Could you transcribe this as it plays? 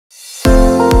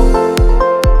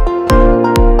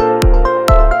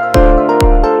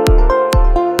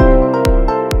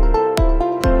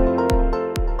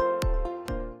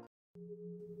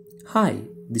Hi,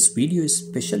 this video is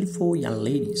specially for young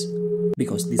ladies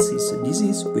because this is a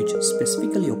disease which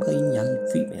specifically occurs in young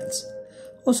females.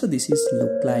 Also, this is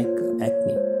look like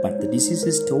acne, but the disease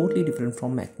is totally different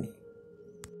from acne.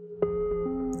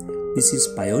 This is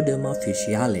Pyoderma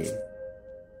Faciale.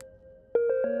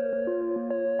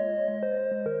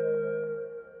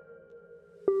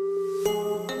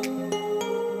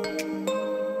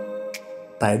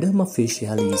 Pyoderma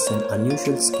Faciale is an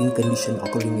unusual skin condition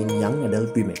occurring in young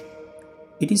adult women.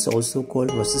 It is also called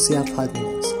rosacea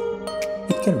fulminans.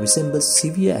 It can resemble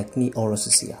severe acne or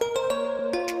rosacea.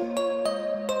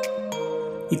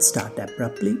 It starts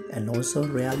abruptly and also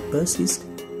rarely persists.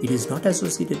 It is not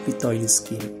associated with oily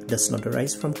skin, does not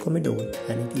arise from comedones,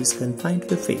 and it is confined to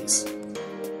the face.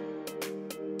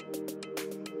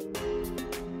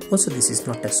 Also, this is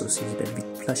not associated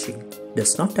with flushing,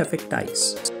 does not affect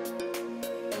eyes.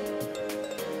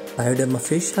 Pyoderma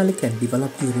faciale can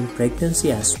develop during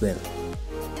pregnancy as well.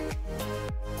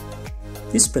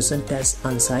 This presents as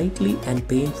unsightly and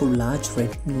painful large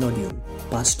red nodule,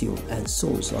 pustule and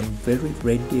sores on very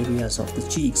red areas of the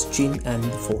cheeks, chin and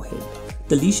the forehead.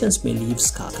 The lesions may leave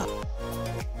scar.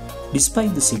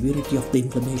 Despite the severity of the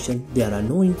inflammation, there are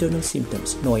no internal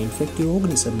symptoms. No infective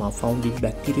organisms are found in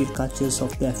bacterial cultures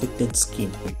of the affected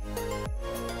skin.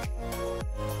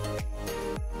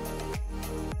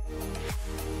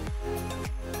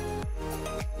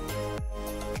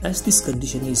 As this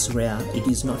condition is rare, it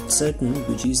is not certain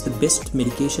which is the best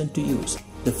medication to use.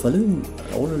 The following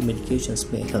oral medications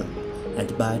may help: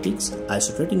 antibiotics,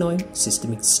 isotretinoin,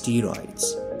 systemic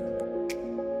steroids.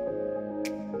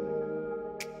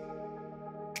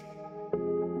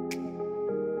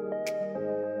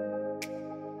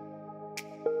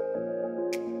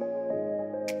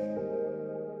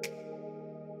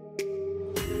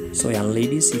 So young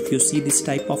ladies, if you see this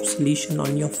type of lesion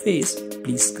on your face,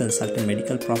 please consult a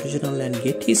medical professional and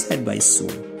get his advice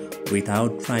soon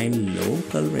without trying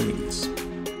local remedies.